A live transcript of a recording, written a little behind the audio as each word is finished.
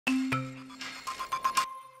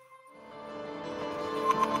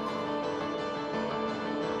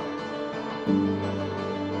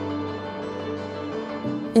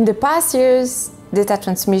In the past years, data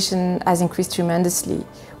transmission has increased tremendously.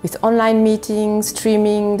 With online meetings,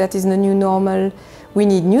 streaming, that is the new normal, we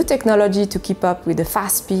need new technology to keep up with the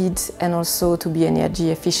fast speed and also to be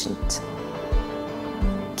energy efficient.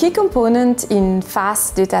 Key components in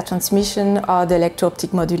fast data transmission are the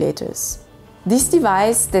electro-optic modulators. This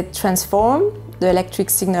device that transform the electric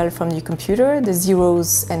signal from the computer, the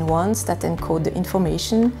zeros and ones that encode the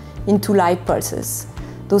information, into light pulses.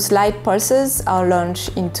 Those light pulses are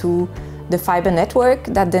launched into the fiber network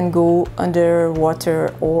that then go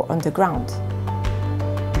underwater or underground.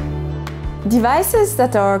 Devices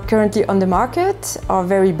that are currently on the market are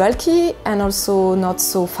very bulky and also not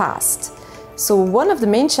so fast. So one of the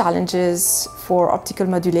main challenges for optical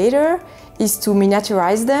modulator is to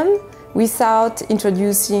miniaturize them without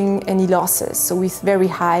introducing any losses, so with very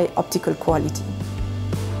high optical quality.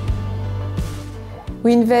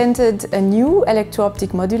 We invented a new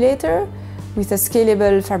electro-optic modulator with a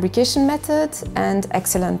scalable fabrication method and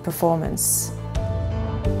excellent performance.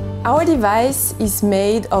 Our device is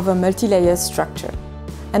made of a multi-layer structure,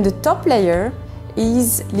 and the top layer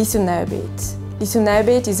is lithium-niobate.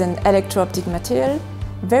 Lithium-niobate is an electro-optic material,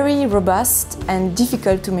 very robust and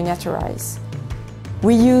difficult to miniaturize.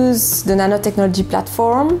 We use the nanotechnology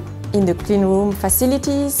platform in the clean room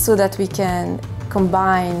facilities so that we can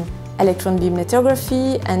combine electron beam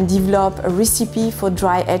lithography and develop a recipe for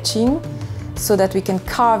dry etching so that we can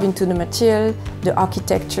carve into the material the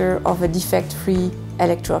architecture of a defect-free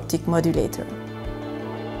electro-optic modulator.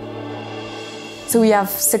 So we have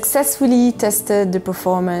successfully tested the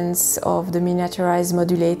performance of the miniaturized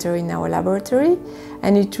modulator in our laboratory,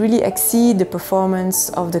 and it really exceeds the performance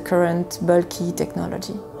of the current bulky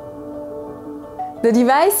technology. The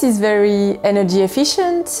device is very energy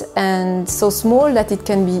efficient and so small that it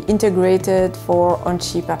can be integrated for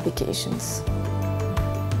on-chip applications.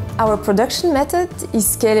 Our production method is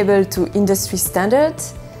scalable to industry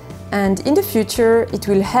standards, and in the future it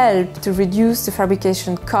will help to reduce the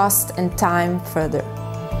fabrication cost and time further.